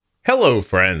Hello,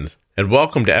 friends, and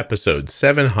welcome to episode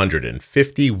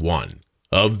 751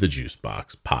 of the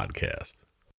Juicebox Podcast.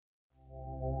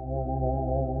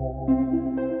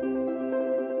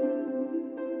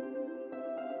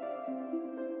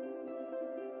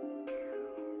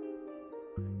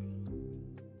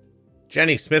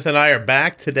 Jenny Smith and I are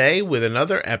back today with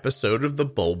another episode of the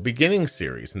Bold Beginning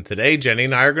series. And today, Jenny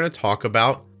and I are going to talk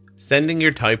about sending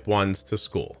your type 1s to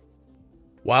school.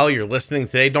 While you're listening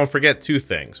today, don't forget two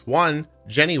things. One,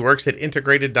 Jenny works at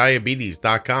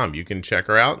integrateddiabetes.com. You can check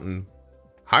her out and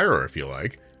hire her if you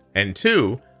like. And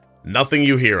two, nothing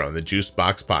you hear on the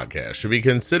Juicebox Podcast should be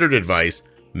considered advice,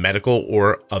 medical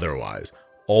or otherwise.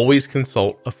 Always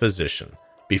consult a physician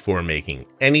before making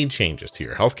any changes to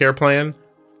your healthcare plan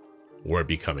or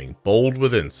becoming bold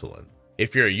with insulin.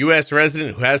 If you're a U.S.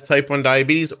 resident who has type 1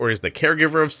 diabetes or is the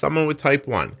caregiver of someone with type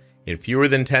 1, in fewer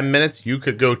than 10 minutes, you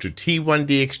could go to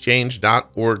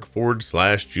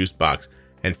t1dexchange.org/juicebox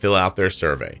and fill out their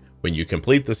survey. When you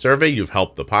complete the survey, you've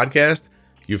helped the podcast,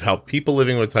 you've helped people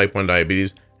living with type 1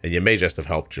 diabetes, and you may just have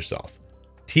helped yourself.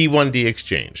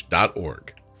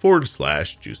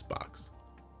 t1dexchange.org/juicebox.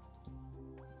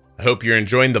 I hope you're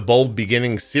enjoying the Bold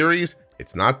Beginning series.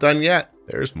 It's not done yet.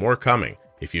 There's more coming.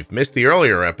 If you've missed the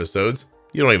earlier episodes,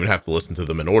 you don't even have to listen to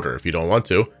them in order if you don't want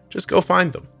to. Just go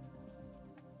find them.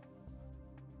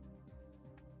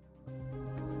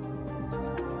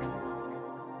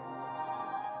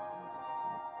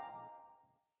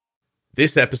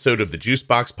 This episode of the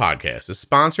Juicebox Podcast is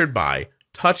sponsored by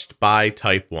Touched by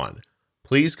Type 1.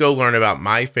 Please go learn about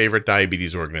my favorite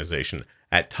diabetes organization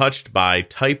at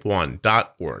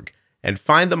touchedbytype1.org and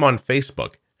find them on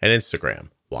Facebook and Instagram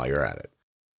while you're at it.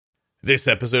 This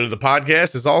episode of the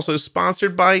podcast is also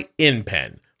sponsored by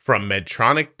InPen from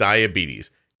Medtronic Diabetes.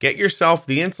 Get yourself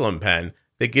the insulin pen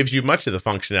that gives you much of the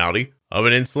functionality of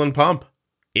an insulin pump.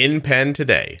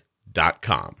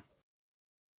 InPentoday.com.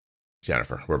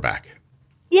 Jennifer, we're back.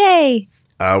 Yay!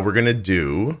 We're going to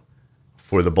do,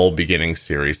 for the Bold Beginning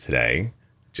series today,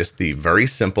 just the very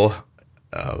simple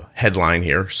headline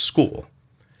here, school.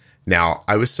 Now,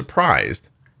 I was surprised,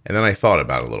 and then I thought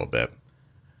about it a little bit.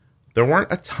 There weren't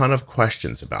a ton of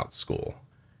questions about school.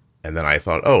 And then I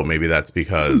thought, oh, maybe that's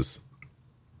because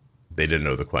they didn't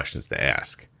know the questions to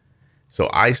ask. So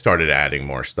I started adding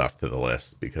more stuff to the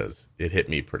list because it hit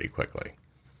me pretty quickly.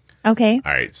 Okay.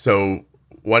 All right, so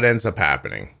what ends up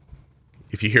happening?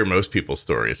 If you hear most people's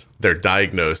stories, they're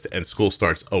diagnosed and school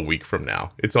starts a week from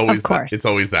now. It's always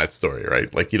that story,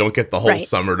 right? Like you don't get the whole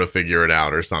summer to figure it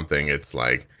out or something. It's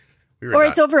like,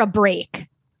 it's over a break.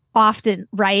 Often,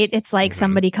 right? It's like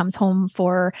somebody comes home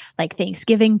for like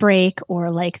Thanksgiving break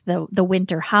or like the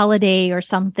winter holiday or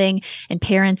something. And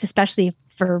parents, especially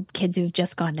for kids who've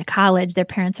just gone to college, their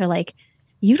parents are like,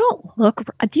 "You don't look.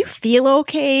 Do you feel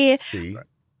okay?" See?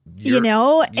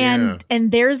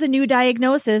 And there's a new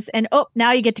diagnosis and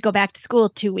now you get to go back to school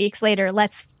 2 weeks later.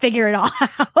 Let's figure it all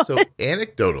out. So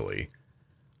anecdotally,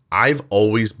 I've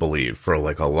always believed for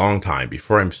like a long time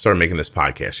before I started making this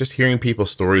podcast, just hearing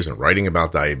people's stories and writing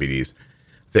about diabetes,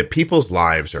 that people's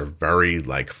lives are very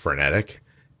like frenetic.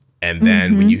 And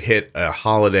then when you hit a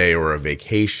holiday or a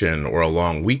vacation or a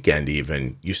long weekend,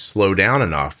 even you slow down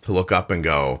enough to look up and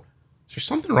go, is there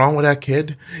something wrong with that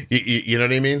kid? You know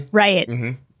what I mean? Right.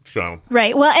 Mm-hmm. So.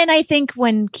 Right. Well, and I think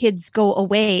when kids go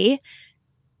away,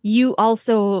 you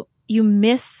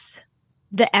miss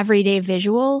the everyday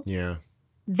visual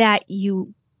that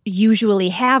you usually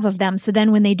have of them. So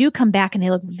then when they do come back and they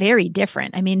look very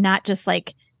different, I mean, not just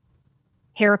like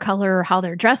hair color or how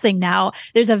they're dressing now,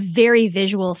 there's a very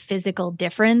visual physical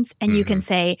difference. And you can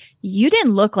say, you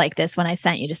didn't look like this when I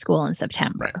sent you to school in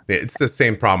September. Right. It's the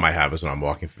same problem I have as when I'm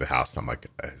walking through the house and I'm like,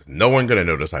 is no one going to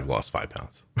notice I've lost 5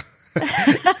 pounds? And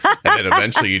then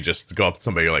eventually you just go up to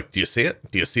somebody, you're like, do you see it?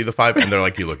 Do you see the 5? And they're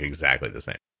like, you look exactly the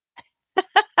same.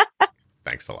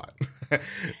 Thanks a lot.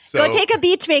 So go take a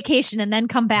beach vacation and then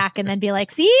come back and then be like,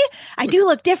 see, I do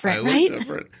look different, right?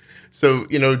 Different. So,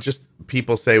 just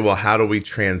people say, well, how do we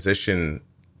transition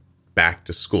back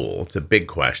to school? It's a big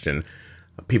question.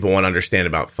 People want to understand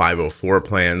about 504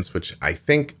 plans, which I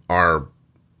think I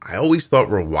always thought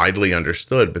were widely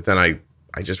understood, but then I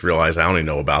just realized I only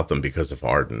know about them because of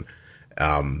Arden.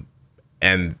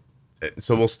 And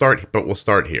so we'll start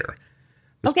here.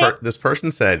 This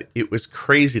person said, it was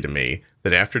crazy to me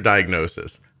that after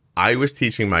diagnosis, I was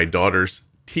teaching my daughter's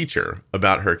teacher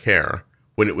about her care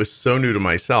when it was so new to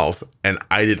myself and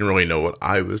I didn't really know what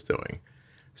I was doing.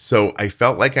 So I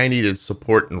felt like I needed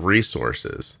support and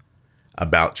resources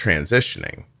about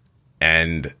transitioning.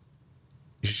 And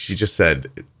she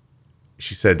said,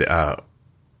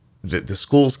 the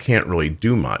schools can't really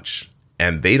do much.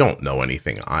 and they don't know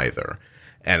anything either.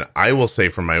 And I will say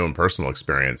from my own personal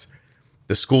experience,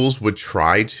 the schools would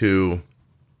try to,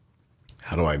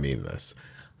 how do I mean this?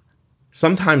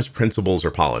 Sometimes principals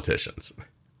are politicians,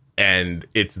 and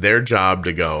it's their job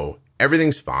to go,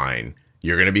 everything's fine.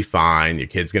 You're going to be fine. Your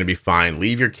kid's going to be fine.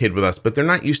 Leave your kid with us. But they're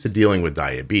not used to dealing with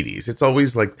diabetes. It's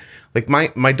always like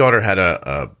my daughter had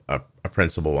a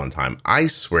principal one time. I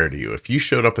swear to you, if you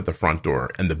showed up at the front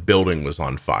door and the building was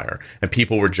on fire and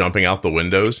people were jumping out the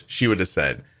windows, she would have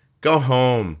said, go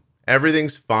home.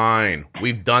 Everything's fine.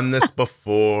 We've done this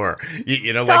before.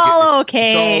 You know, it's all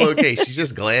okay. It's all okay. She's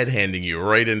just glad handing you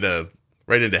right into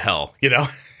hell, you know?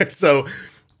 So,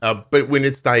 but when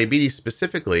it's diabetes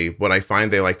specifically, what I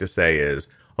find they like to say is,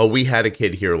 oh, we had a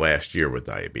kid here last year with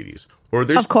diabetes. Or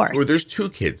there's 2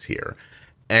 kids here.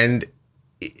 And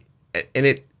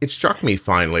it struck me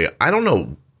finally, I don't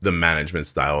know the management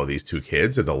style of these 2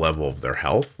 kids or the level of their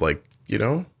health, like, you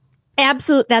know?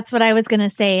 Absolutely. That's what I was going to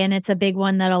say. And it's a big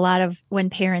one that a lot of when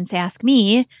parents ask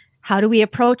me, how do we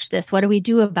approach this? What do we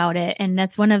do about it? And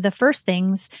that's one of the first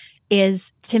things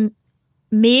is to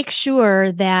make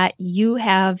sure that you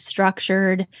have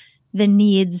structured the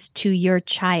needs to your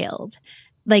child.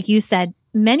 Like you said,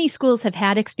 many schools have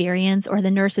had experience, or the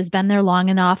nurse has been there long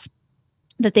enough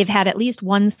that they've had at least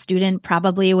one student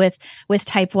probably with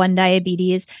type 1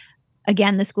 diabetes.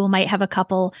 Again, the school might have a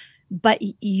couple, but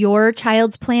your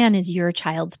child's plan is your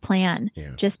child's plan.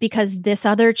 Yeah. Just because this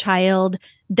other child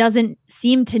doesn't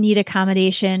seem to need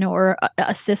accommodation or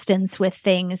assistance with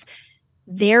things,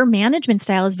 their management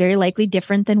style is very likely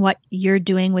different than what you're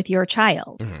doing with your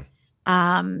child.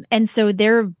 Mm-hmm. And so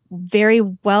there very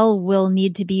well will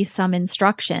need to be some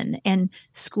instruction, and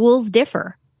schools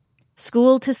differ.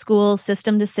 School to school,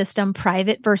 system to system,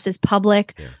 private versus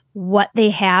public, what they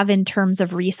have in terms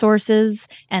of resources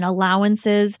and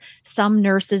allowances. Some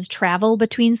nurses travel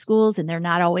between schools and they're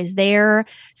not always there.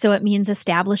 So it means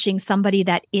establishing somebody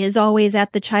that is always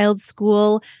at the child's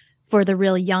school for the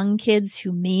real young kids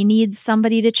who may need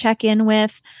somebody to check in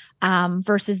with,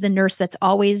 versus the nurse that's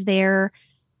always there.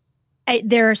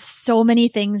 There are so many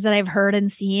things that I've heard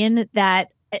and seen that,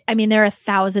 I mean, there are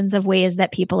thousands of ways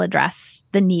that people address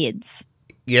the needs.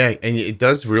 Yeah, and it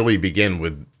does really begin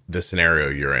with the scenario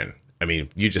you're in. I mean,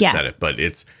 you just said it, but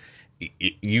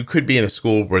you could be in a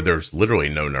school where there's literally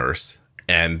no nurse,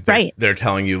 and they're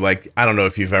telling you, like, I don't know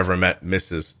if you've ever met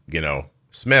Mrs.,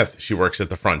 Smith. She works at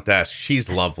the front desk. She's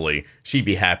lovely. She'd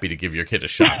be happy to give your kid a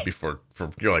shot before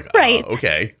you're like,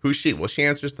 okay, who's she? Well, she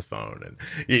answers the phone,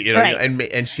 and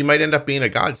and she might end up being a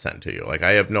godsend to you. Like,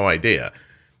 I have no idea.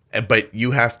 But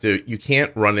you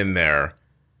can't run in there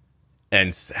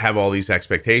and have all these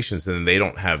expectations, and then they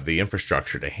don't have the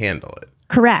infrastructure to handle it.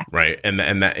 Correct. Right.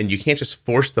 And you can't just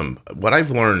force them. What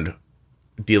I've learned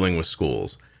dealing with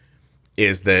schools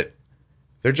is that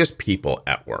they're just people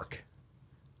at work.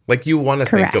 Like, you want to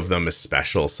think of them as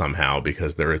special somehow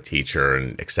because they're a teacher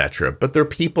and et cetera, but they're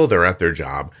people, they're at their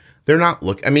job. They're not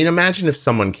I mean, imagine if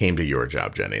someone came to your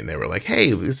job, Jenny, and they were like,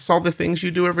 hey, this is all the things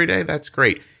you do every day. That's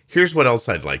great. Here's what else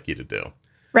I'd like you to do.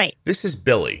 Right. This is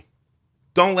Billy.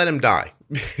 Don't let him die.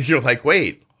 You're like,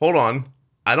 wait, hold on.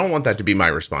 I don't want that to be my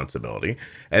responsibility.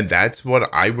 And that's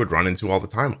what I would run into all the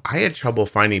time. I had trouble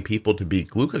finding people to be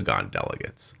glucagon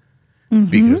delegates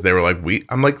because they were like,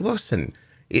 I'm like, listen,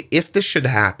 if this should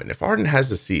happen, if Arden has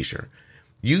a seizure,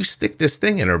 you stick this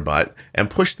thing in her butt and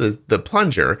push the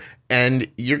plunger, and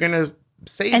you're going to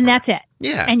save her. And that's it.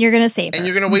 Yeah. And you're going to save her. And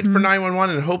you're going to wait for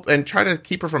 911 and hope and try to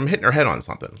keep her from hitting her head on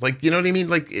something. Like, you know what I mean?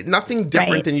 Like, nothing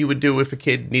different than you would do if a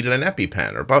kid needed an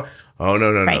EpiPen or, oh,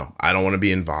 no. I don't want to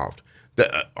be involved.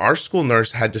 Our school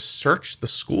nurse had to search the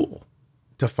school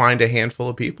to find a handful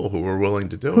of people who were willing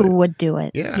to do it. Who would do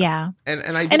it. Yeah. Yeah.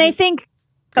 And I think,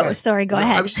 go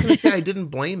ahead. I was just going to say, I didn't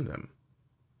blame them.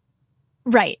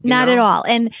 Right. Not at all.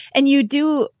 And you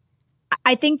do,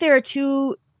 I think there are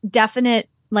 2 definite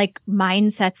like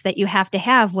mindsets that you have to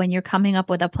have when you're coming up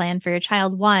with a plan for your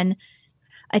child. One,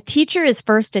 a teacher is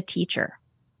first a teacher.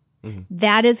 Mm-hmm.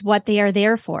 That is what they are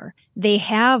there for. They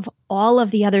have all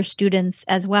of the other students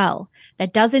as well.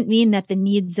 That doesn't mean that the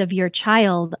needs of your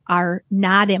child are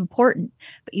not important,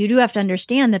 but you do have to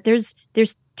understand that there's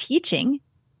teaching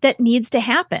that needs to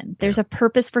happen. There's a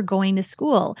purpose for going to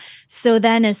school. So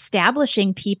then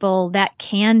establishing people that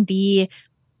can be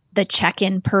the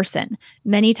check-in person.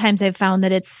 Many times I've found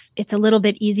that it's a little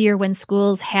bit easier when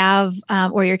schools have,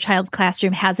 or your child's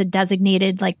classroom has a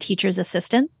designated like teacher's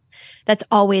assistant that's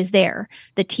always there.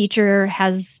 The teacher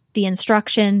has the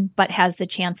instruction, but has the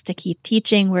chance to keep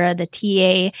teaching, where the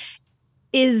TA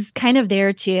is kind of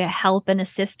there to help and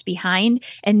assist behind,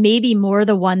 and maybe more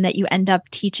the one that you end up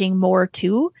teaching more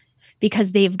to,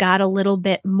 because they've got a little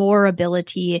bit more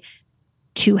ability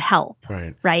to help.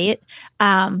 Right.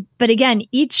 But again,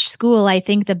 each school, I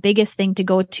think the biggest thing to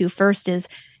go to first is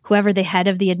whoever the head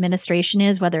of the administration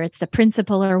is, whether it's the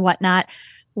principal or whatnot.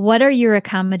 What are your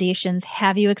accommodations?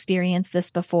 Have you experienced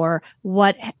this before?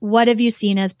 What have you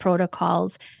seen as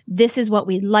protocols? This is what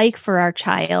we like for our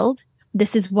child.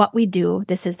 This is what we do.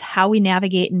 This is how we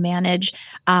navigate and manage,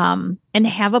 and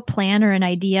have a plan or an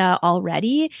idea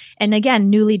already. And again,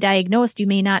 newly diagnosed, you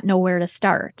may not know where to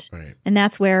start. Right. And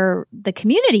that's where the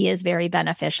community is very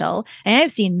beneficial. And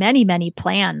I've seen many, many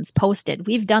plans posted.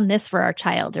 We've done this for our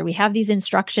child, or we have these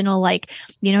instructional,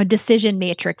 decision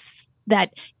matrix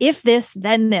that if this,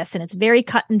 then this, and it's very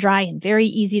cut and dry and very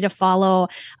easy to follow.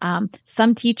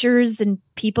 Some teachers and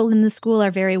people in the school are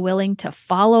very willing to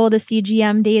follow the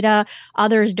CGM data.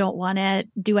 Others don't want to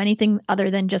do anything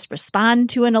other than just respond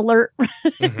to an alert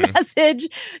message.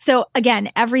 So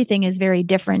again, everything is very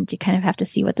different. You kind of have to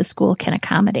see what the school can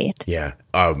accommodate. Yeah.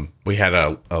 We had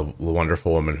a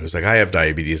wonderful woman who's like, I have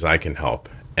diabetes, I can help.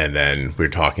 And then we were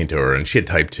talking to her, and she had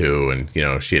type 2, and,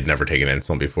 she had never taken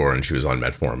insulin before, and she was on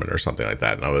metformin or something like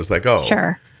that. And I was like, oh,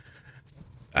 sure.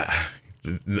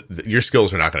 Your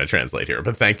skills are not going to translate here,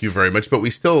 but thank you very much. But we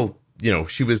still,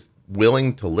 she was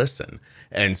willing to listen.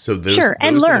 And so those learn.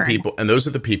 Are the people, and those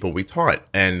are the people we taught.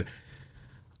 And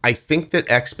I think that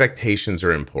expectations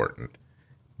are important,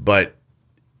 but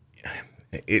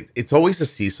it's always a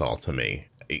seesaw to me.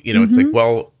 It's like,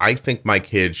 well, I think my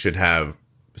kid should have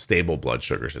stable blood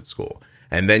sugars at school.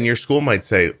 And then your school might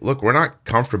say, look, we're not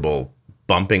comfortable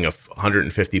bumping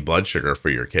 150 blood sugar for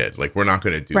your kid. Like, we're not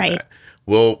going to do that.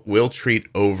 We'll treat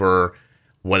over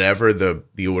whatever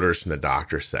the orders from the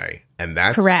doctor say. And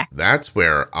that's correct. That's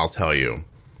where I'll tell you,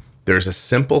 there's a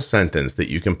simple sentence that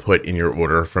you can put in your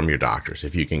order from your doctors.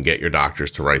 If you can get your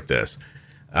doctors to write this,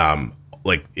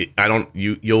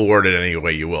 you'll word it any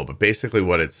way you will. But basically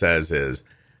what it says is,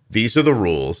 these are the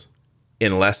rules,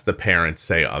 unless the parents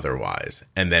say otherwise,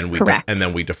 and then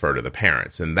we defer to the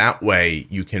parents, and that way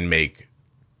you can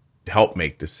help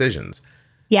make decisions.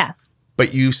 Yes,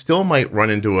 but you still might run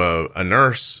into a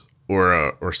nurse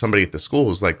or somebody at the school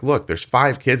who's like, "Look, there's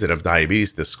 5 kids that have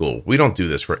diabetes at this school. We don't do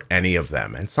this for any of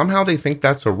them," and somehow they think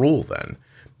that's a rule. Then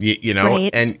right.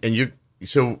 and you.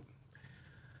 So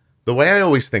the way I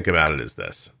always think about it is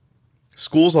this: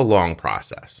 school's a long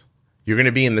process. You're going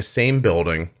to be in the same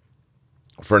building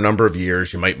for a number of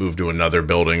years. You might move to another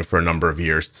building for a number of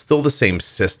years. It's still the same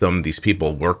system. These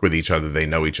people work with each other. They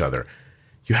know each other.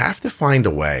 You have to find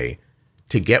a way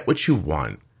to get what you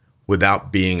want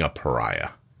without being a pariah.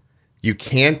 You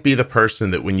can't be the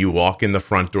person that when you walk in the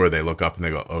front door, they look up and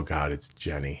they go, "Oh God, it's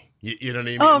Jenny." You know what I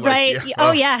mean? Oh, right. Yeah.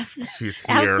 Oh, yes. She's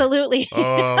here. Absolutely.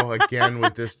 Oh, again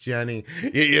with this Jenny.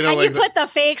 And you put the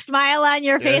fake smile on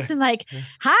your face and like,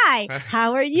 "Hi,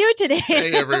 how are you today?"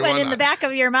 Hey, everyone. When in the back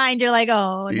of your mind, you're like,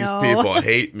 "Oh, these no. These people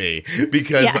hate me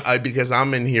because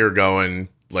I'm in here going,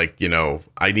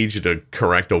 I need you to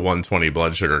correct a 120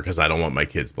 blood sugar because I don't want my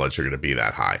kid's blood sugar to be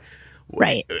that high."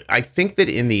 Right. I think that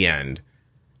in the end,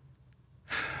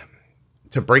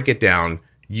 to break it down,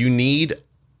 you need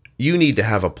to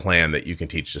have a plan that you can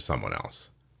teach to someone else.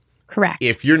 Correct.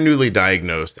 If you're newly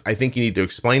diagnosed, I think you need to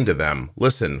explain to them,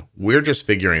 listen, we're just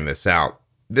figuring this out.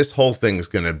 This whole thing's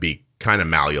going to be kind of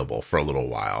malleable for a little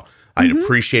while. I'd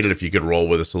appreciate it if you could roll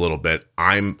with us a little bit.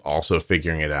 I'm also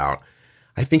figuring it out.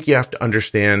 I think you have to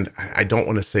understand, I don't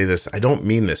want to say this, I don't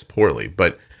mean this poorly,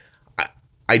 but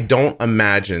I don't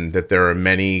imagine that there are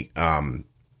many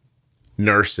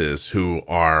nurses who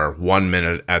are 1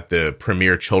 minute at the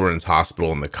premier children's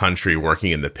hospital in the country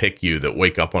working in the PICU that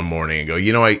wake up one morning and go,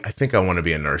 I think I want to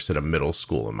be a nurse at a middle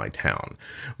school in my town.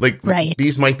 Right.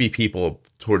 These might be people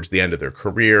towards the end of their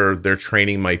career. Their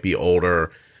training might be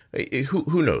older.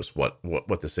 Who knows what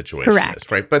the situation is,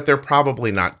 right? But they're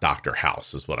probably not Dr.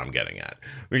 House is what I'm getting at.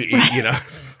 Right.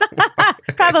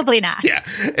 Probably not. Yeah.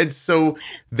 And so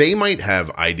they might have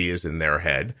ideas in their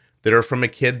head that are from a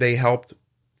kid they helped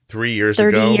 3 years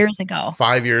 30 ago, 30 years ago,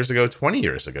 5 years ago, 20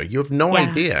 years ago. You have no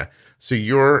idea. So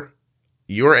you're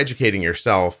educating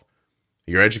yourself.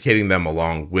 You're educating them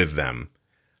along with them.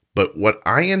 But what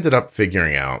I ended up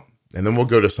figuring out, and then we'll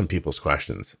go to some people's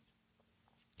questions.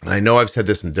 And I know I've said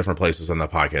this in different places on the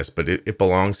podcast, but it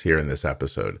belongs here in this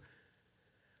episode.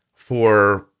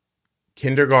 For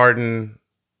kindergarten,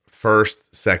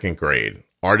 1st, 2nd grade,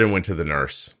 Arden went to the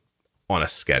nurse on a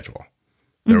schedule.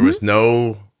 There's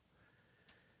no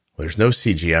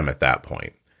CGM at that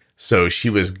point. So she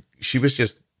was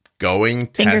just going,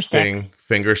 testing,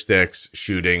 finger sticks,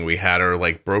 shooting. We had her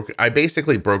I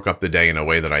basically broke up the day in a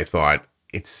way that I thought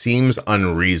it seems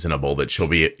unreasonable that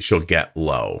she'll get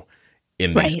low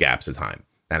in these gaps of time.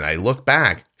 And I look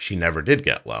back, she never did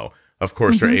get low. Of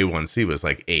course, her A1C was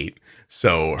like 8.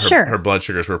 So her blood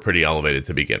sugars were pretty elevated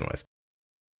to begin with.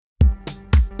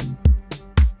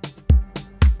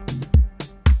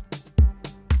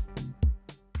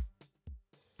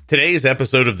 Today's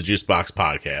episode of the Juicebox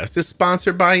Podcast is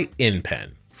sponsored by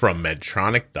InPen from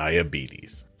Medtronic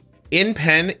Diabetes.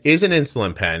 InPen is an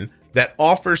insulin pen that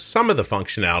offers some of the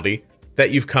functionality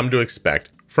that you've come to expect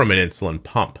from an insulin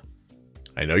pump.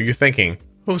 I know you're thinking,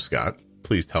 oh, Scott,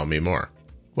 please tell me more.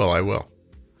 Well, I will.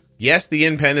 Yes, the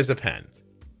InPen is a pen,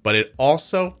 but it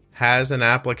also has an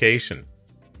application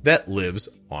that lives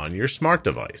on your smart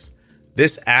device.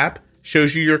 This app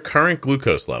shows you your current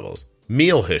glucose levels,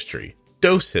 meal history,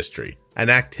 dose history, an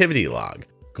activity log,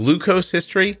 glucose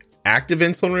history, active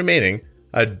insulin remaining,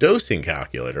 a dosing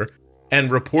calculator,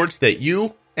 and reports that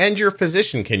you and your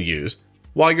physician can use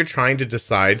while you're trying to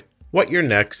decide what your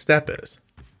next step is.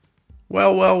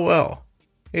 Well,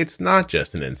 it's not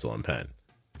just an insulin pen.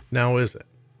 Now is it?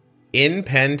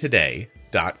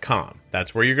 InPenToday.com.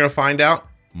 That's where you're going to find out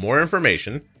more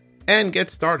information and get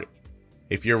started.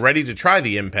 If you're ready to try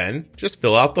the InPen, just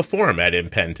fill out the form at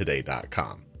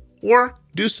InPenToday.com. Or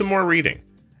do some more reading.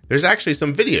 There's actually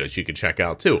some videos you can check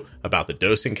out too about the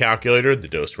dosing calculator, the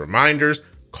dose reminders,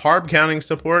 carb counting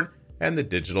support, and the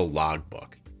digital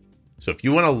logbook. So if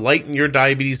you want to lighten your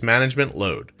diabetes management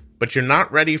load, but you're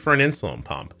not ready for an insulin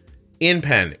pump,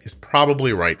 InPen is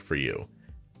probably right for you.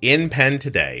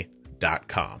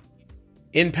 InPenToday.com.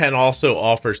 InPen also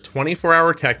offers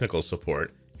 24-hour technical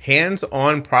support,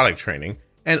 hands-on product training,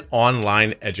 and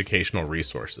online educational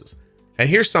resources. And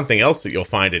here's something else that you'll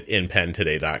find at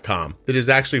InPenToday.com that is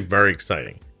actually very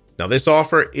exciting. Now, this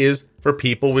offer is for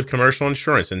people with commercial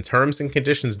insurance, and terms and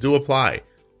conditions do apply.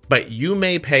 But you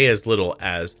may pay as little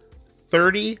as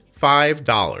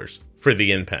 $35 for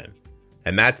the InPen.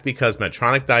 And that's because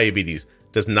Medtronic Diabetes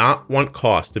does not want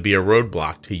cost to be a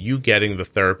roadblock to you getting the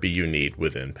therapy you need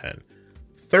with InPen.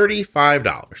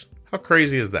 $35. How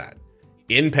crazy is that?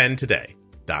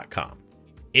 InPenToday.com.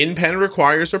 InPen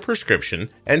requires a prescription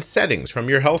and settings from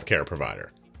your healthcare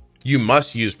provider. You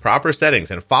must use proper settings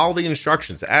and follow the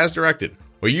instructions as directed,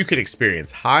 or you could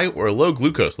experience high or low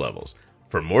glucose levels.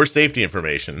 For more safety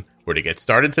information or to get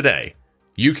started today,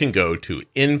 you can go to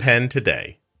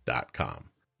InPenToday.com.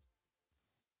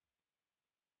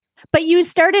 But you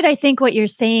started, I think what you're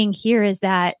saying here is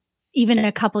that even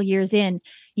a couple years in,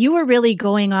 you were really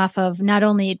going off of not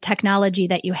only technology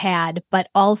that you had, but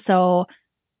also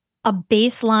a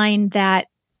baseline that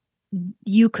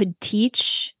you could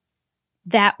teach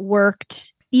that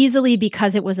worked easily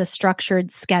because it was a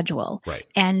structured schedule. Right.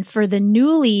 And for the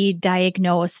newly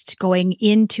diagnosed going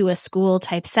into a school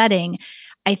type setting,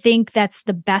 I think that's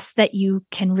the best that you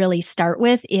can really start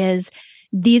with is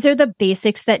these are the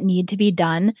basics that need to be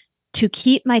done to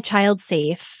keep my child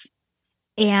safe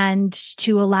and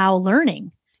to allow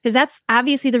learning. Because that's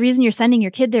obviously the reason you're sending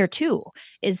your kid there too,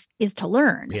 is to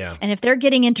learn. Yeah. And if they're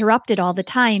getting interrupted all the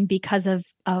time because of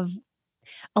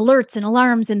alerts and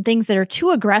alarms and things that are too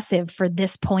aggressive for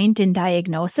this point in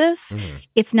diagnosis,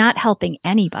 it's not helping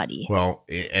anybody. Well,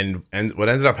 and what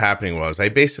ended up happening was I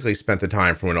basically spent the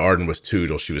time from when Arden was 2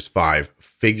 till she was 5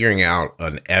 figuring out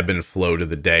an ebb and flow to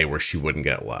the day where she wouldn't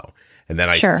get low. And then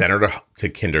I sent her to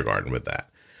kindergarten with that.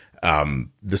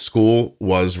 The school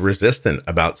was resistant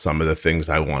about some of the things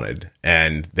I wanted,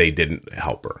 and they didn't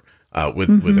help her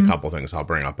with a couple things I'll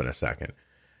bring up in a second.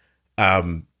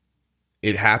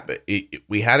 It happened.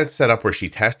 We had it set up where she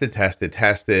tested.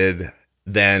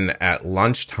 Then at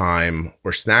lunchtime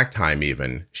or snack time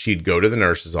even, she'd go to the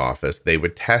nurse's office. They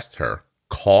would test her,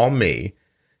 call me,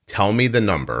 tell me the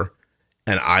number,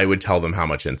 and I would tell them how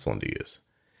much insulin to use.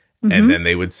 And then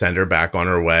they would send her back on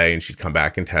her way, and she'd come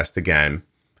back and test again.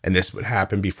 And this would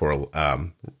happen before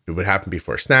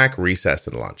snack, recess,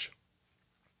 and lunch,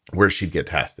 where she'd get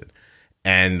tested.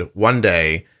 And one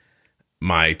day,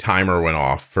 my timer went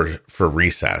off for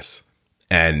recess,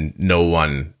 and no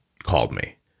one called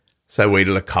me. So I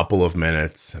waited a couple of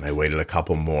minutes, and I waited a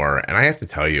couple more. And I have to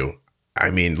tell you, I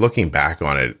mean, looking back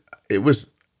on it, I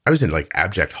was in like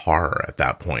abject horror at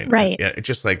that point. Right. It's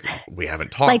just like, we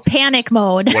haven't talked. Like panic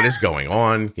mode. What is going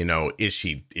on? You know, is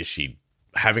she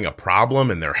having a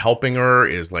problem and they're helping her?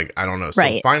 Is like, I don't know.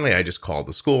 So finally I just called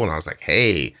the school and I was like,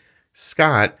 hey,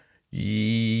 Scott,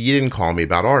 you didn't call me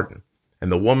about Arden.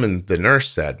 And the nurse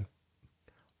said,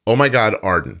 oh my God,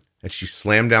 Arden. And she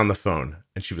slammed down the phone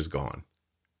and she was gone.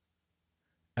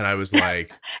 And I was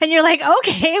like, and you're like,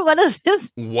 okay, what is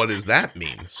this? What does that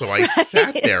mean? So I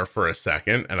sat there for a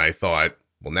second and I thought,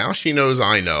 well, now she knows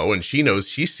I know, and she knows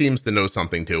she seems to know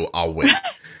something too. I'll wait.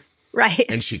 Right.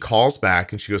 And she calls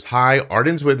back and she goes, "Hi,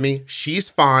 Arden's with me. She's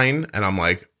fine." And I'm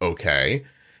like, okay.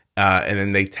 And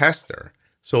then they test her.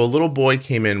 So a little boy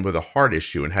came in with a heart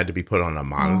issue and had to be put on a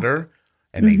monitor.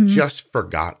 And they just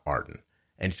forgot Arden.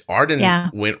 And Arden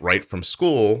went right from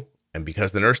school. And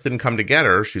because the nurse didn't come to get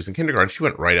her, she was in kindergarten, she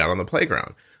went right out on the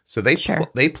playground. So they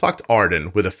they plucked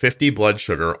Arden with a 50 blood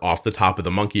sugar off the top of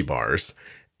the monkey bars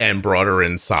and brought her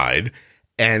inside.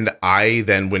 And I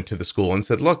then went to the school and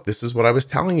said, "Look, this is what I was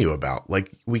telling you about.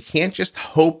 Like, we can't just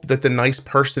hope that the nice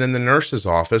person in the nurse's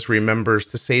office remembers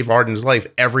to save Arden's life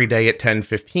every day at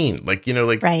 10:15. Like, you know,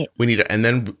 like we need to." And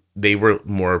then they were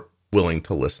more willing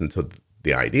to listen to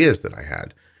the ideas that I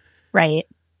had. Right.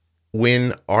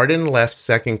 When Arden left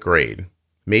second grade,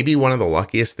 maybe one of the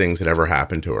luckiest things that ever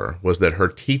happened to her was that her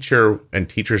teacher, and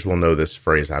teachers will know this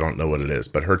phrase, I don't know what it is,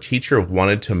 but her teacher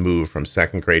wanted to move from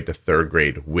second grade to third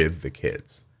grade with the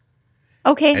kids.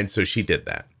 Okay. And so she did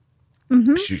that.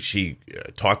 She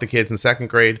taught the kids in second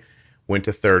grade, went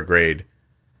to third grade,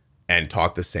 and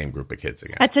taught the same group of kids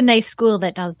again. That's a nice school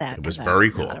that does that. It was very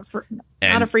cool.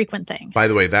 Not a frequent thing. By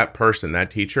the way, that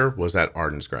teacher was at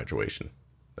Arden's graduation.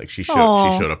 Like she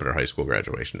showed up at her high school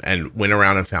graduation and went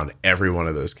around and found every one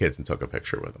of those kids and took a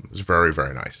picture with them. It was very,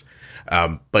 very nice.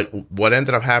 But what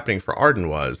ended up happening for Arden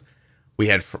was we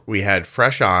had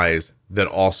fresh eyes that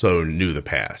also knew the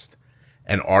past,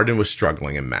 and Arden was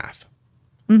struggling in math.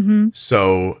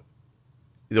 So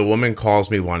the woman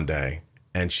calls me one day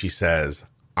and she says,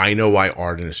 "I know why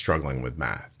Arden is struggling with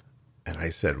math." And I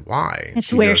said, "Why?"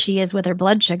 It's where she is with her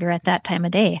blood sugar at that time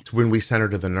of day. It's when we sent her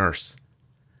to the nurse.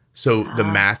 So the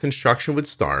math instruction would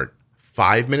start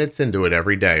 5 minutes into it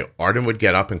every day. Arden would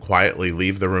get up and quietly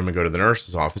leave the room and go to the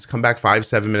nurse's office, come back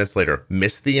 5-7 minutes later,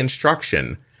 miss the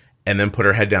instruction, and then put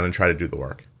her head down and try to do the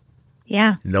work.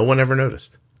 Yeah. No one ever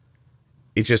noticed.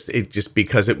 It just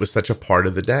because it was such a part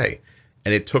of the day.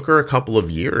 And it took her a couple of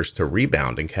years to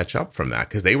rebound and catch up from that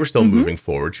because they were still moving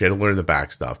forward. She had to learn the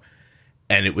back stuff.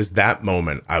 And it was that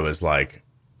moment I was like,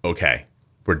 okay,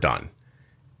 we're done.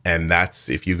 And that's,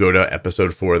 if you go to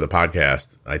episode 4 of the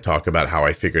podcast, I talk about how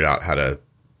I figured out how to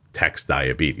text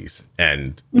diabetes.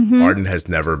 And Arden has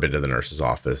never been to the nurse's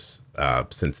office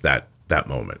since that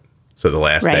moment. So the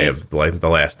last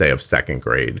day of second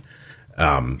grade,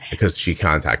 because she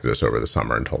contacted us over the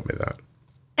summer and told me that.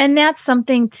 And that's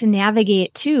something to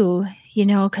navigate too, you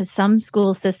know, because some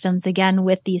school systems, again,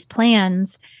 with these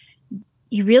plans,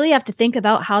 you really have to think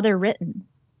about how they're written.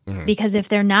 Because if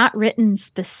they're not written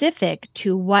specific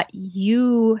to what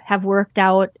you have worked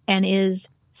out and is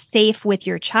safe with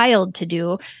your child to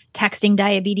do, texting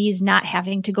diabetes, not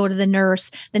having to go to the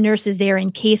nurse is there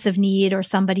in case of need or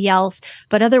somebody else,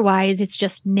 but otherwise it's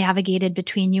just navigated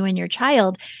between you and your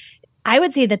child. I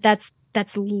would say that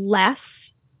that's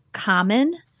less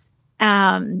common.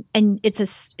 And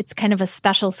it's kind of a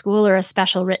special school or a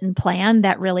special written plan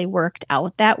that really worked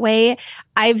out that way.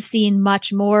 I've seen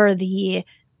much more the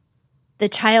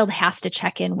child has to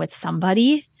check in with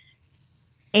somebody.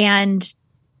 And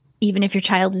even if your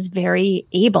child is very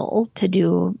able to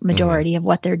do majority of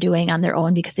what they're doing on their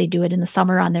own, because they do it in the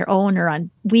summer on their own or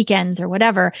on weekends or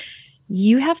whatever,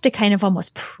 you have to kind of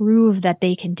almost prove that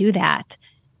they can do that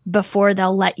before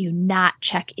they'll let you not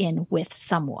check in with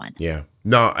someone. Yeah.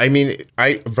 No, I mean,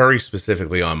 I very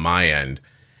specifically on my end,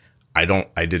 I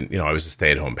didn't, I was a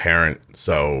stay-at-home parent,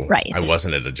 so I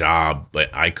wasn't at a job, but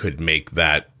I could make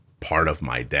that part of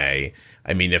my day.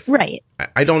 I mean,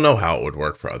 I don't know how it would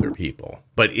work for other people,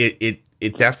 but it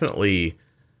definitely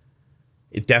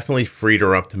freed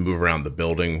her up to move around the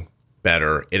building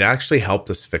better. It actually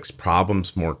helped us fix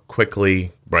problems more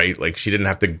quickly, right? Like she didn't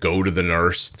have to go to the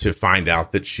nurse to find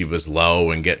out that she was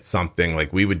low and get something.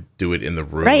 Like we would do it in the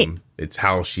room. Right. It's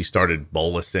how she started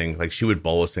bolusing. Like she would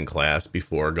bolus in class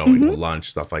before going to lunch,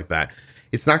 stuff like that.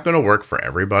 It's not going to work for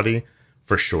everybody,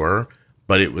 for sure.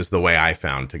 But it was the way I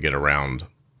found to get around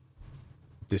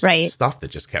this stuff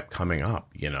that just kept coming up,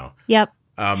 Yep.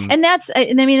 And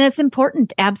that's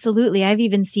important. Absolutely. I've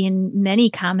even seen many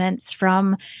comments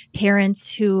from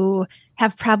parents who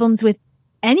have problems with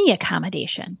any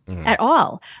accommodation at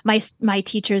all. My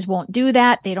teachers won't do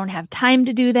that. They don't have time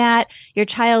to do that. Your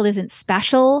child isn't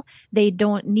special. They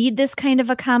don't need this kind of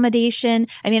accommodation.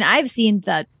 I mean, I've seen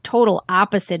the total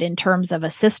opposite in terms of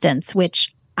assistance,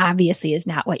 which obviously is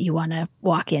not what you want to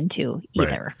walk into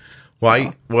either.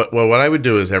 Right. Well, what I would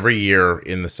do is every year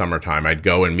in the summertime, I'd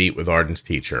go and meet with Arden's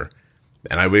teacher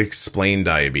and I would explain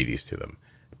diabetes to them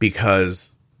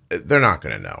because they're not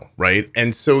going to know. Right.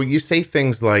 And so you say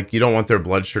things like you don't want their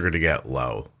blood sugar to get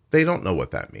low. They don't know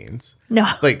what that means.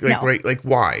 No. Right. Like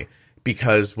why?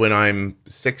 because when I'm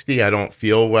 60, I don't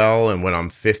feel well. And when I'm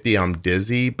 50, I'm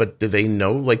dizzy. But do they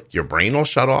know, like, your brain will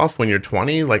shut off when you're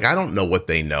 20? Like, I don't know what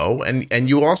they know. And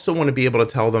you also want to be able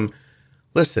to tell them,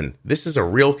 listen, this is a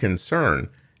real concern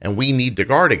and we need to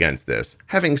guard against this.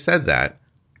 Having said that,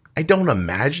 I don't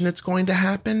imagine it's going to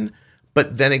happen.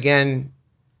 But then again,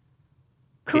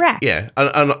 correct.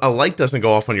 A light doesn't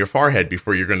go off on your forehead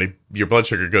before your blood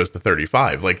sugar goes to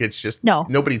 35. Like, it's just,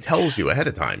 nobody tells you ahead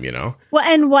of time, you know? Well,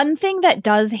 and one thing that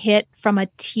does hit from a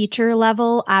teacher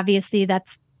level, obviously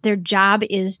that's their job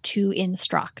is to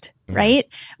instruct, right?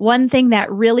 One thing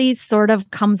that really sort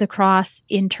of comes across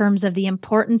in terms of the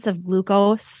importance of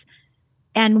glucose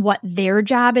and what their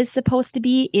job is supposed to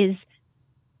be is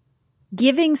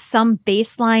giving some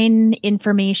baseline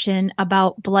information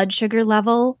about blood sugar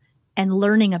level and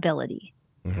learning ability.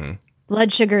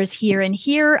 Blood sugars here and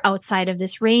here outside of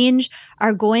this range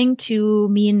are going to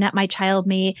mean that my child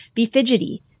may be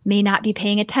fidgety, may not be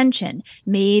paying attention,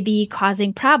 may be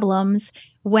causing problems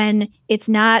when it's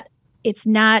not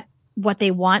what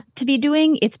they want to be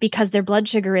doing. It's because their blood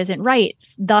sugar isn't right.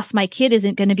 Thus, my kid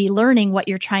isn't going to be learning what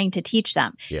you're trying to teach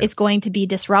them. It's going to be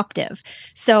disruptive.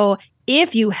 So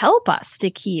if you help us to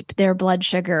keep their blood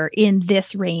sugar in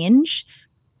this range,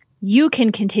 you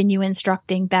can continue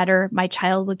instructing better. My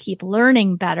child will keep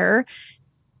learning better.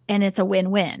 And it's a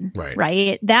win-win,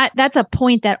 right? That's a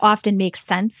point that often makes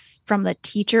sense from the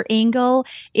teacher angle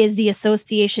is the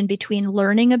association between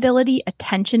learning ability,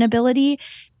 attention ability,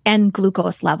 and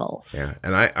glucose levels. Yeah.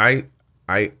 And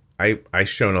I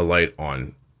shone a light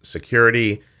on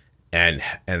security and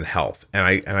health. And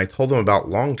I told them about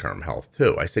long-term health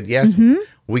too. I said, yes,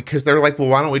 because they're like, well,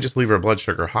 why don't we just leave our blood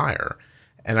sugar higher?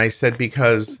 And I said,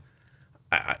 because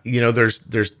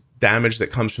there's damage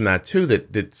that comes from that too,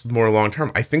 that's more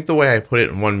long-term. I think the way I put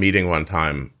it in one meeting one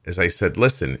time is I said,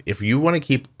 listen, if you want to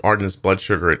keep Arden's blood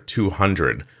sugar at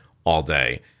 200 all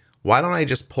day, why don't I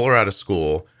just pull her out of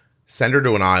school, send her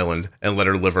to an island and let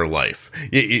her live her life?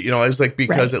 I was like,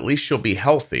 because at least she'll be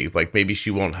healthy. Like, maybe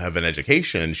she won't have an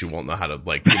education. She won't know how to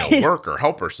work or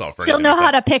help herself. Or she'll know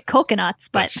how to pick coconuts,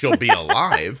 but she'll be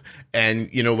alive. And,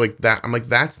 like that, I'm like,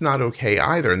 that's not okay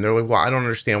either. And they're like, well, I don't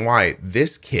understand why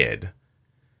this kid,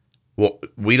 well,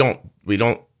 we don't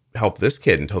help this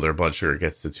kid until their blood sugar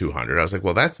gets to 200. I was like,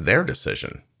 well, that's their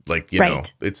decision. Like,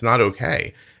 it's not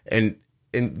okay. And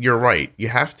you're right. You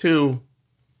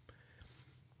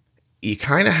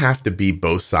kind of have to be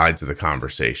both sides of the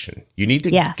conversation. You need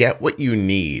to get what you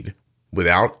need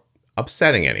without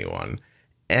upsetting anyone.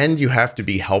 And you have to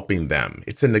be helping them.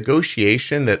 It's a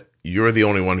negotiation that you're the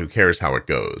only one who cares how it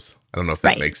goes. I don't know if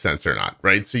that makes sense or not,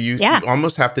 right? So you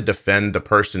almost have to defend the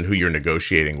person who you're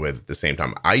negotiating with at the same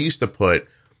time. I used to put,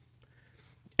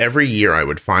 every year I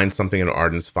would find something in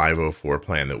Arden's 504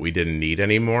 plan that we didn't need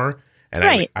anymore.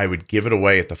 And I would give it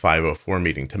away at the 504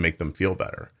 meeting to make them feel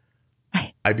better.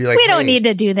 I'd be like, we don't need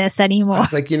to do this anymore. I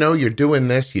was like, you're doing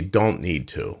this. You don't need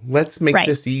to. Let's make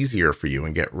this easier for you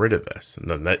and get rid of this. And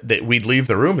then we'd leave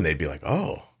the room and they'd be like,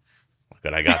 oh, look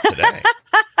what I got today.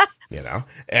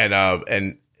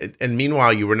 And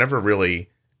meanwhile, you were never really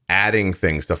adding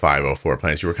things to 504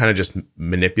 plans. You were kind of just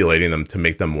manipulating them to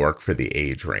make them work for the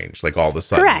age range. Like all of a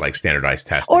sudden, like standardized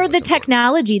testing. Or the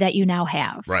technology that you now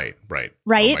have. Right. Oh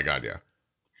my God, yeah.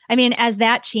 I mean, as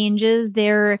that changes,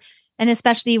 and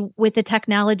especially with the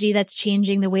technology that's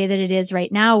changing the way that it is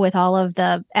right now with all of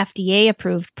the FDA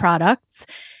approved products,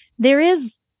 there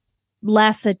is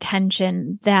less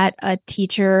attention that a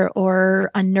teacher or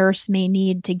a nurse may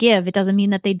need to give. It doesn't mean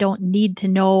that they don't need to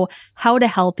know how to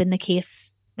help in the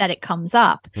case that it comes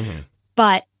up.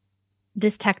 But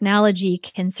this technology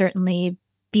can certainly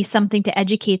be something to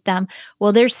educate them.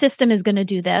 Well, their system is going to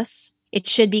do this. It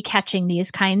should be catching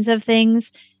these kinds of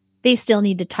things. They still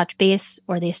need to touch base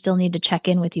or they still need to check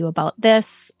in with you about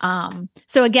this.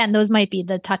 So again, those might be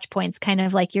the touch points, kind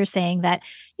of like you're saying, that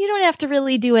you don't have to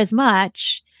really do as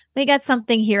much. We got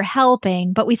something here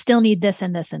helping, but we still need this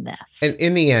and this and this. And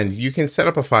in the end, you can set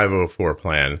up a 504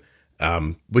 plan,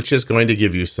 which is going to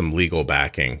give you some legal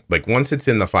backing. Like once it's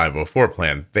in the 504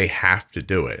 plan, they have to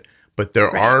do it. But there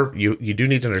are, you do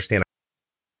need to understand,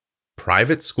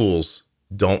 private schools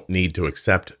don't need to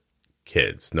accept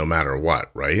kids no matter what,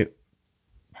 right?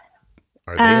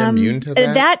 Are they immune to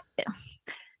that?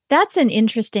 That's an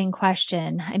interesting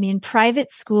question. I mean,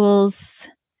 private schools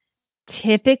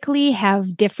typically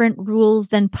have different rules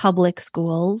than public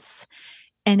schools.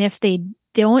 And if they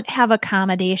don't have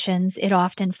accommodations, it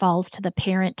often falls to the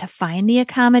parent to find the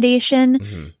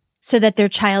accommodation so that their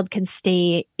child can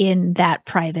stay in that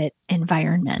private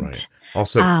environment. Right.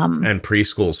 Also, and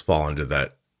preschools fall into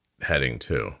that heading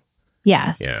too.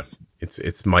 Yes. Yeah.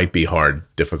 It's might be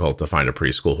difficult to find a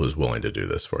preschool who's willing to do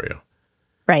this for you.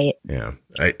 Right. Yeah.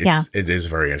 It is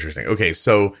very interesting. Okay.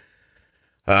 So,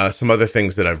 some other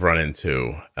things that I've run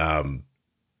into,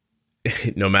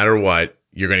 no matter what,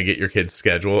 you're going to get your kid's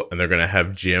schedule and they're going to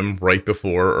have gym right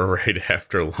before or right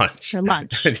after lunch. For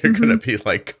lunch. And you're going to be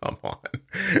like, come on.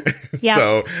 Yeah.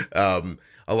 So,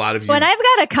 a lot of you. But I've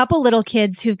got a couple little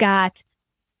kids they've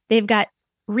got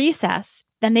recess,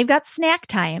 then they've got snack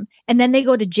time, and then they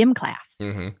go to gym class.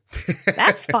 Mm-hmm.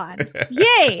 That's fun.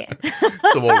 Yay.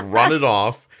 So we'll run it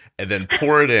off and then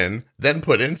pour it in, then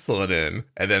put insulin in,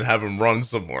 and then have them run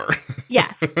some more.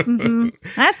 Yes. Mm-hmm.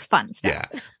 That's fun stuff.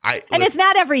 Yeah. And it's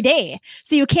not every day.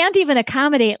 So you can't even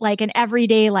accommodate like an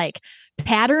everyday like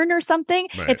pattern or something.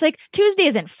 Right. It's like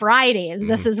Tuesdays and Fridays. Mm-hmm.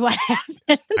 This is what happens.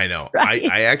 I know. Right?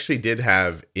 I actually did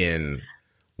have in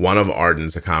one of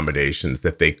Arden's accommodations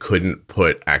that they couldn't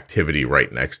put activity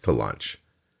right next to lunch.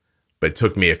 But it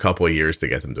took me a couple of years to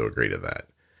get them to agree to that.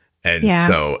 And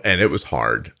and it was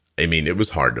hard. I mean, it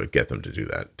was hard to get them to do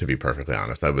that, to be perfectly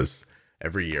honest. I was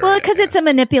every year. Well, because it's a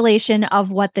manipulation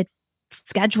of what the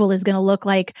schedule is going to look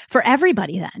like for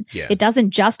everybody then. Yeah. It doesn't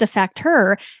just affect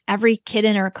her. Every kid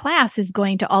in her class is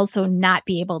going to also not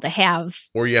be able to have.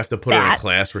 Or you have to put her in a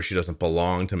class where she doesn't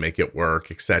belong to make it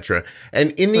work, etc.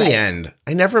 And in the end,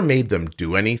 I never made them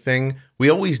do anything. We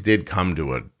always did come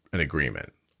to an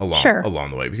agreement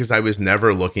along the way, because I was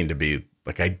never looking to be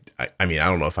like, I mean, I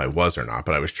don't know if I was or not,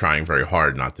 but I was trying very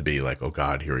hard not to be like, oh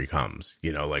God, here he comes.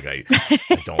 You know, like I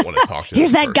don't want to talk to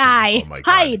Here's this that person. guy. Oh my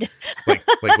God. Hide.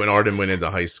 like when Arden went into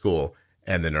high school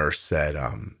and the nurse said,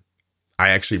 I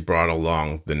actually brought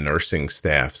along the nursing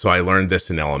staff. So I learned this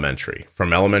in elementary,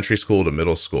 from elementary school to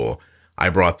middle school. I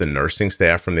brought the nursing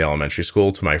staff from the elementary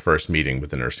school to my first meeting with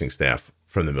the nursing staff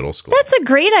from the middle school. That's a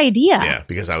great idea. Yeah,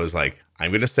 because I was like, I'm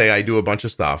going to say I do a bunch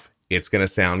of stuff. It's going to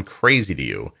sound crazy to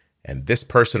you. And this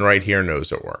person right here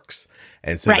knows it works.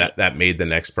 And so that made the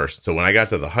next person. So when I got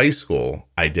to the high school,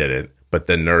 I did it. But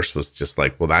the nurse was just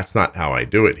like, well, that's not how I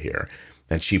do it here.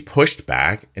 And she pushed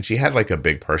back, and she had like a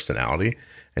big personality.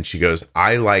 And she goes,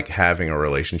 I like having a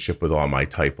relationship with all my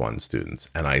type 1 students.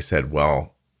 And I said,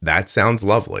 well, that sounds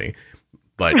lovely.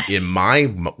 But in my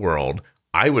world,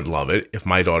 I would love it if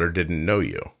my daughter didn't know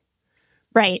you.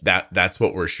 Right. That's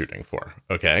what we're shooting for.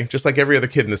 Okay. Just like every other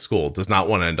kid in the school does not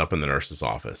want to end up in the nurse's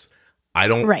office.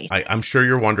 I'm sure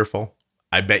you're wonderful.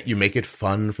 I bet you make it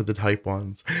fun for the type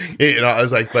 1s. You know, I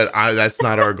was like, but that's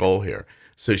not our goal here.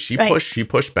 So she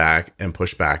pushed back. And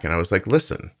I was like,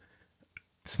 listen,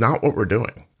 it's not what we're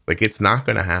doing. Like, it's not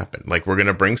going to happen. Like, we're going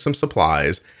to bring some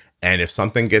supplies. And if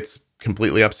something gets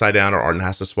completely upside down or Arden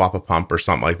has to swap a pump or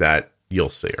something like that, you'll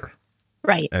see her.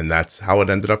 Right. And that's how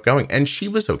it ended up going. And she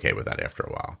was okay with that after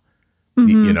a while,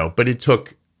 you know, but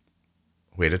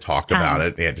we had to talk about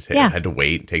it. We had to had to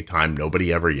wait and take time.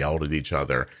 Nobody ever yelled at each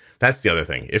other. That's the other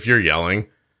thing. If you're yelling,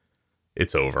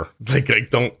 it's over. Like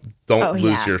don't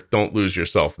lose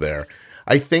yourself there.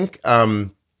 I think,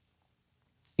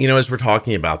 you know, as we're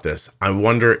talking about this, I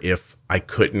wonder if I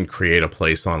couldn't create a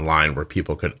place online where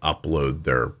people could upload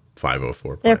their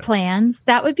 504 plans. Their plans.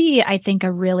 That would be, I think,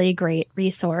 a really great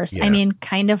resource. Yeah. I mean,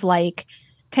 kind of like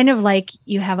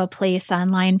you have a place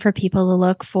online for people to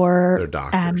look for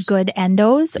good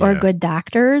endos or good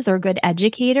doctors or good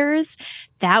educators.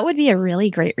 That would be a really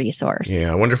great resource.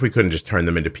 Yeah. I wonder if we couldn't just turn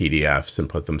them into PDFs and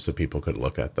put them so people could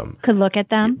look at them.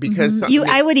 Because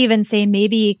I would even say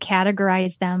maybe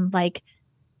categorize them like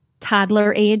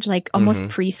toddler age, like almost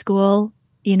preschool,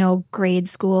 you know, grade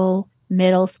school,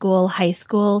 middle school, high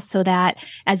school, so that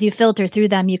as you filter through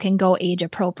them, you can go age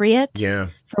appropriate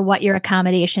for what your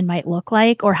accommodation might look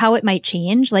like or how it might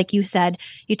change. Like you said,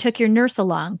 you took your nurse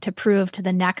along to prove to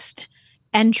the next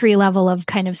entry level of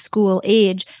kind of school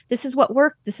age, this is what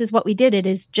worked. This is what we did. It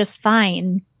is just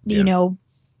fine. Yeah. You know,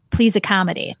 please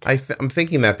accommodate. I'm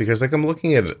thinking that because like I'm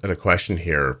looking at a question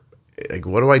here. Like,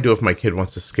 what do I do if my kid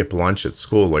wants to skip lunch at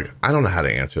school? Like, I don't know how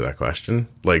to answer that question.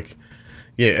 Like,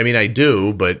 yeah, I mean, I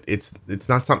do, but it's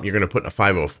not something you're going to put in a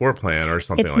 504 plan or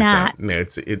something that. No,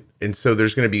 and so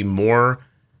there's going to be more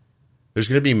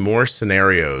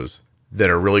scenarios that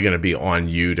are really going to be on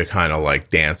you to kind of like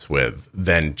dance with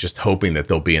than just hoping that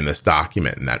they'll be in this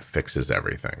document and that fixes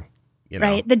everything. You know?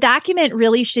 Right. The document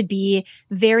really should be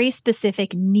very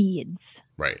specific needs.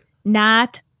 Right.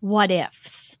 Not what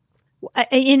ifs.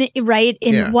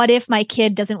 What if my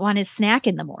kid doesn't want his snack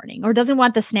in the morning or doesn't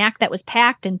want the snack that was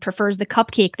packed and prefers the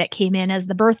cupcake that came in as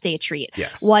the birthday treat?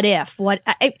 Yes. What if? Let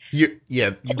me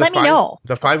know.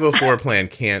 The 504 plan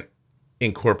can't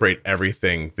incorporate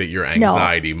everything that your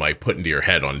anxiety might put into your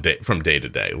head from day to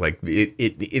day. Like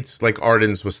it's like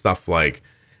Arden's with stuff like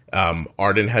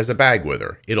Arden has a bag with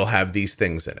her. It'll have these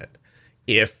things in it.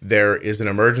 If there is an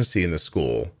emergency in the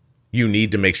school, you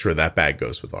need to make sure that bag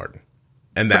goes with Arden.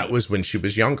 And that was when she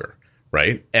was younger,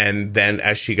 right? And then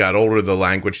as she got older, the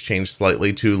language changed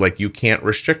slightly to like, you can't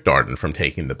restrict Arden from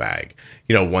taking the bag.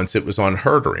 You know, once it was on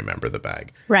her to remember the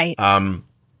bag. Right.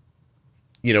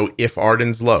 You know, if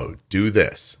Arden's low, do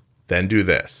this, then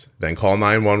call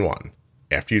 911.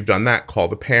 After you've done that, call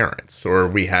the parents. Or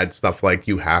we had stuff like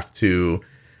you have to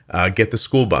get the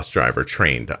school bus driver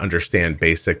trained to understand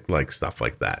basic like stuff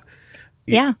like that.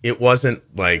 Yeah. It wasn't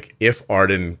like if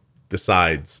Arden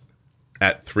decides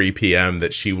at 3 p.m.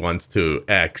 that she wants to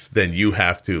X, then you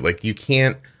have to, like, you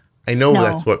can't. I know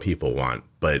that's what people want,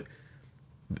 but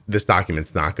this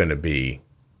document's not going to be,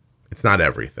 it's not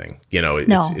everything. You know,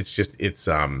 it's just it's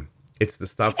the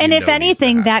stuff. And if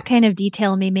anything, that kind of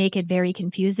detail may make it very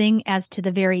confusing as to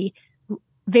the very,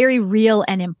 very real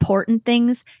and important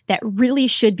things that really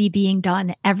should be being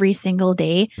done every single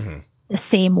day the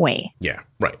same way. Yeah,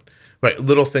 right. Right.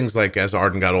 Little things like as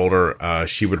Arden got older,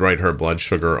 she would write her blood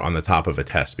sugar on the top of a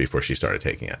test before she started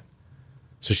taking it.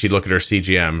 So she'd look at her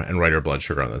CGM and write her blood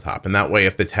sugar on the top. And that way,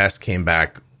 if the test came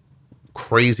back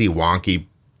crazy, wonky,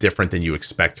 different than you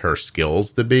expect her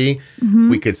skills to be,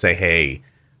 we could say, hey,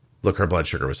 look, her blood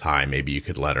sugar was high. Maybe you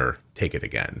could let her take it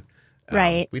again.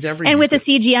 Right. And with the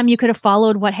CGM, you could have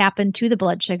followed what happened to the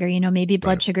blood sugar. You know, maybe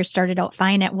blood sugar started out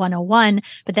fine at 101,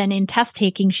 but then in test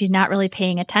taking, she's not really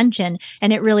paying attention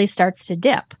and it really starts to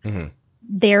dip.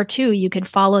 There too, you could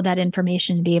follow that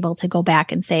information and be able to go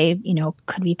back and say, you know,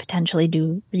 could we potentially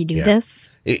redo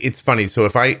this? It's funny. So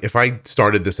if I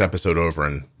started this episode over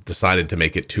and decided to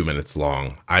make it 2 minutes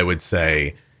long, I would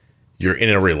say you're in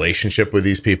a relationship with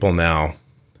these people now.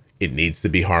 It needs to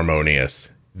be harmonious.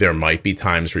 There might be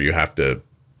times where you have to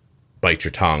bite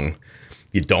your tongue.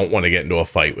 You don't want to get into a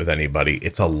fight with anybody.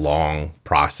 It's a long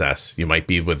process. You might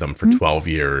be with them for 12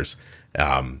 years.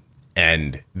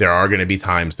 And there are going to be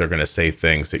times they're going to say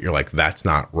things that you're like, that's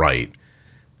not right.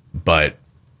 But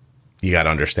you got to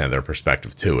understand their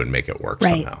perspective too and make it work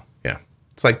somehow. Yeah.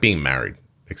 It's like being married,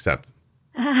 except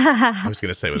I was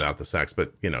going to say without the sex,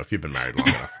 but you know, if you've been married long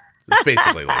enough. It's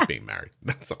basically like being married.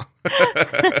 That's all.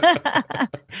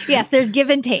 Yes, there's give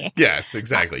and take. Yes,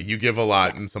 exactly. You give a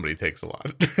lot and somebody takes a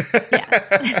lot.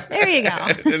 Yes. There you go.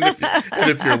 and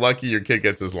if you're lucky, your kid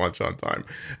gets his lunch on time.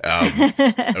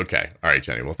 Okay. All right,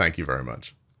 Jenny. Well, thank you very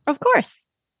much. Of course.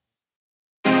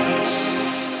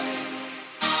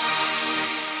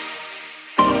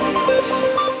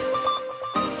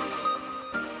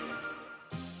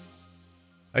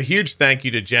 A huge thank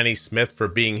you to Jenny Smith for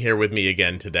being here with me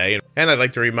again today. And I'd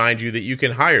like to remind you that you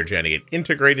can hire Jenny at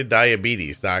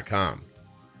integrateddiabetes.com.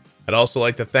 I'd also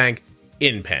like to thank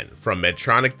InPen from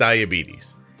Medtronic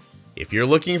Diabetes. If you're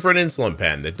looking for an insulin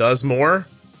pen that does more,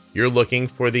 you're looking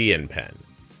for the InPen.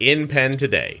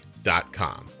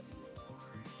 InPentoday.com.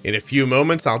 In a few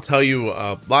moments, I'll tell you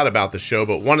a lot about the show,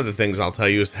 but one of the things I'll tell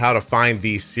you is how to find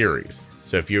these series.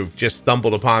 So if you've just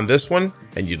stumbled upon this one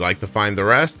and you'd like to find the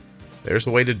rest, there's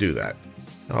a way to do that.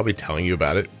 I'll be telling you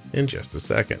about it in just a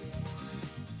second.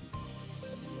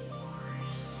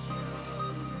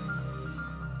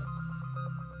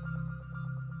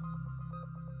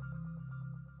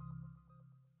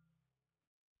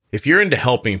 If you're into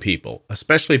helping people,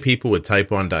 especially people with type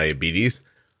 1 diabetes,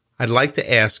 I'd like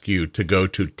to ask you to go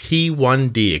to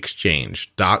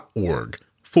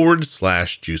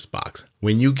t1dexchange.org/juicebox.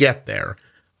 When you get there,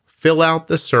 fill out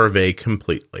the survey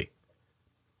completely.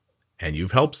 And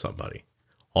you've helped somebody.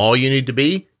 All you need to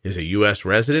be is a U.S.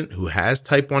 resident who has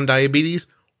type 1 diabetes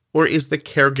or is the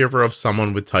caregiver of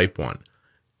someone with type 1.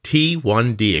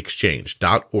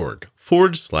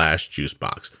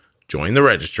 t1dexchange.org/juicebox. Join the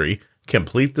registry,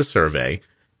 complete the survey,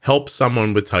 help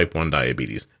someone with type 1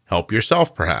 diabetes, help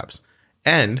yourself perhaps,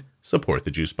 and support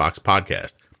the Juicebox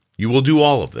podcast. You will do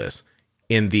all of this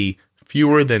in the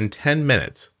fewer than 10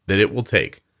 minutes that it will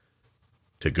take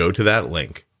to go to that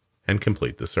link and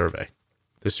complete the survey.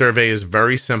 The survey is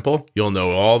very simple. You'll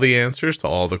know all the answers to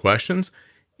all the questions.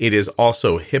 It is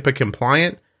also HIPAA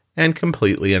compliant and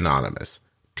completely anonymous.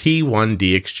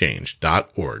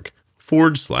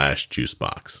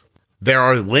 t1dexchange.org/juicebox. There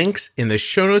are links in the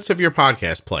show notes of your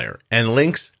podcast player and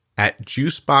links at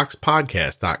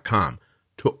juiceboxpodcast.com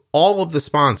to all of the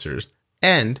sponsors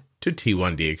and to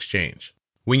T1D Exchange.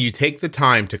 When you take the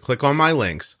time to click on my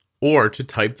links or to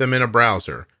type them in a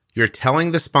browser, you're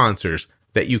telling the sponsors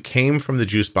that you came from the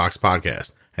Juicebox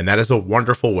podcast, and that is a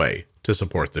wonderful way to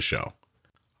support the show.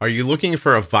 Are you looking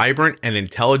for a vibrant and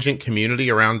intelligent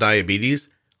community around diabetes?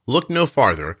 Look no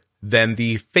farther than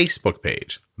the Facebook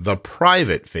page, the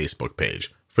private Facebook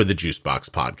page for the Juicebox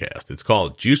Podcast. It's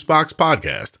called Juicebox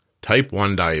Podcast, Type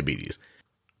 1 Diabetes.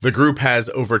 The group has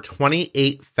over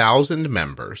 28,000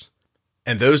 members,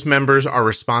 and those members are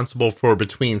responsible for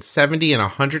between 70 and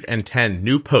 110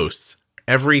 new posts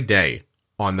every day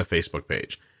on the Facebook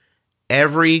page.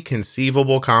 Every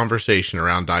conceivable conversation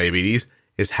around diabetes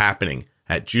is happening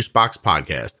at Juicebox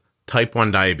Podcast, Type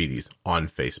 1 Diabetes on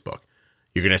Facebook.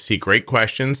 You're going to see great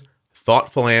questions,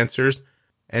 thoughtful answers,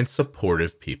 and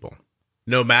supportive people.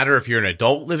 No matter if you're an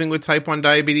adult living with type 1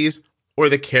 diabetes or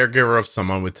the caregiver of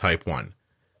someone with type 1,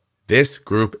 this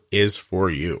group is for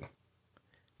you.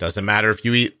 Doesn't matter if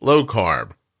you eat low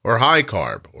carb or high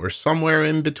carb or somewhere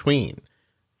in between.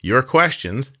 Your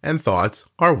questions and thoughts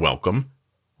are welcome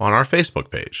on our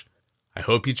Facebook page. I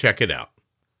hope you check it out.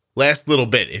 Last little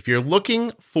bit, if you're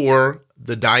looking for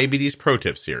the Diabetes Pro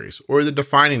Tip series or the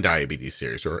Defining Diabetes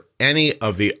series or any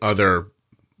of the other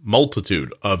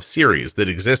multitude of series that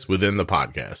exist within the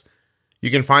podcast, you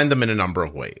can find them in a number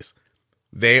of ways.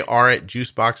 They are at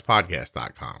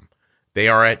juiceboxpodcast.com. They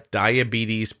are at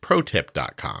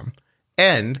diabetesprotip.com.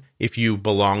 And if you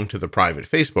belong to the private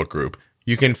Facebook group,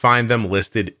 you can find them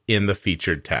listed in the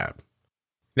featured tab.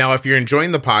 Now, if you're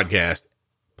enjoying the podcast,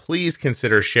 please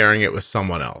consider sharing it with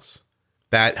someone else.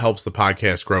 That helps the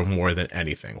podcast grow more than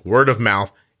anything. Word of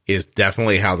mouth is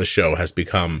definitely how the show has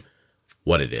become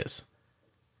what it is.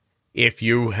 If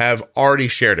you have already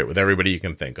shared it with everybody you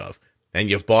can think of, and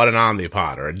you've bought an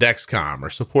Omnipod or a Dexcom or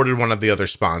supported one of the other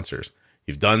sponsors,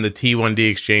 you've done the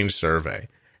T1D Exchange survey,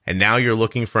 and now you're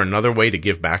looking for another way to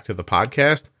give back to the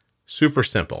podcast, super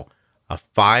simple. A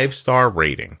 5-star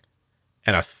rating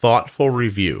and a thoughtful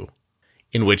review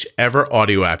in whichever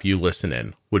audio app you listen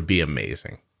in would be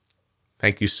amazing.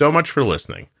 Thank you so much for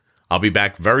listening. I'll be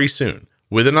back very soon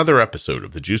with another episode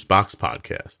of the Juicebox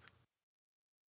Podcast.